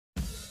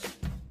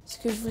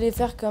Ce que je voulais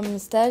faire comme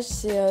stage,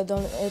 c'est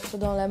être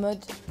dans la mode.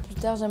 Plus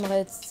tard, j'aimerais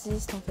être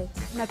styliste en fait.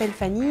 Je m'appelle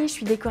Fanny, je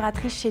suis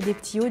décoratrice chez des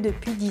Petits Hauts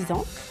depuis 10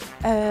 ans.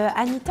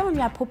 Anita, on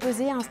lui a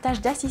proposé un stage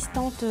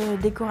d'assistante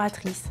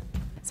décoratrice.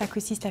 Ça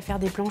consiste à faire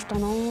des planches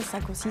tendances, ça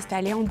consiste à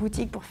aller en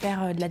boutique pour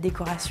faire de la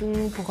décoration,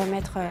 pour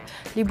remettre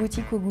les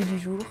boutiques au goût du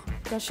jour.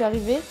 Quand je suis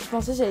arrivée, je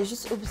pensais que j'allais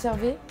juste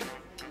observer,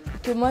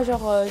 que moi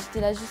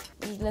j'étais là juste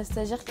la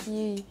stagiaire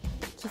qui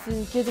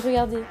faisait que de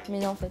regarder. Mais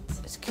non en fait.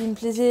 Ce qui me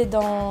plaisait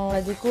dans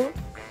la déco,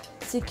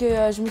 c'est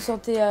que je me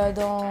sentais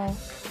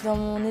dans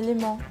mon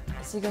élément.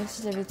 C'est comme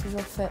si je l'avais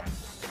toujours fait.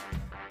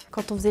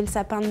 Quand on faisait le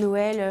sapin de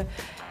Noël,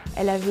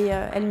 elle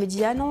me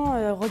dit « Ah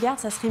non, regarde,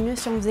 ça serait mieux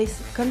si on faisait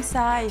comme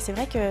ça ». Et c'est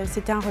vrai que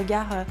c'était un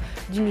regard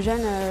d'une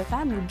jeune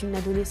femme ou d'une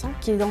adolescente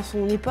qui est dans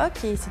son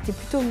époque et c'était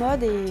plutôt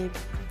mode et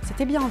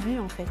c'était bien vu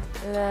en fait.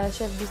 La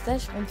chef de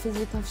stage, elle me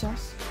faisait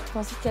confiance. Je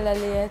pensais qu'elle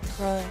allait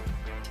être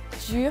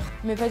dure,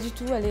 mais pas du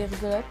tout, elle est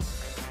rigolote,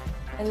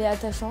 elle est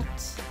attachante.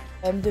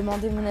 Elle me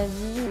demandait mon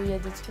avis, il y a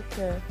des trucs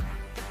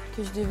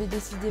que je devais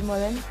décider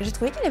moi-même. J'ai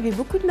trouvé qu'elle avait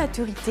beaucoup de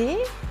maturité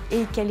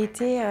et qu'elle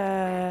était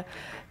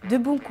de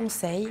bons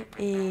conseils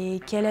et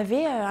qu'elle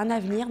avait un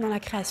avenir dans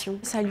la création.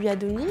 Ça lui a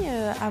donné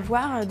à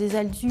voir des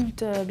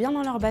adultes bien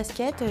dans leur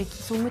basket,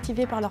 qui sont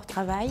motivés par leur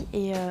travail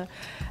et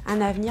un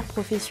avenir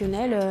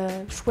professionnel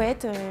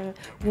chouette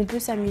où on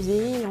peut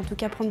s'amuser et en tout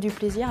cas prendre du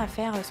plaisir à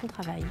faire son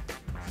travail.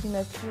 Ce qui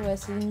m'a plu,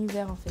 c'est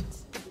l'univers en fait.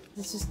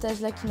 C'est ce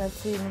stage-là qui m'a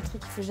fait montrer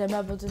qu'il ne faut jamais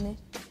abandonner.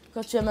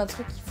 Quand tu aimes un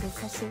truc, il faut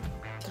foncer.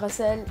 Grâce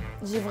à elle,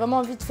 j'ai vraiment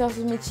envie de faire ce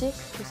métier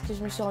parce que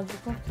je me suis rendu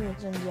compte que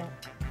j'aime bien.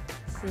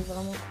 C'est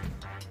vraiment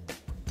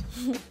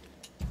cool.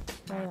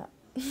 Voilà.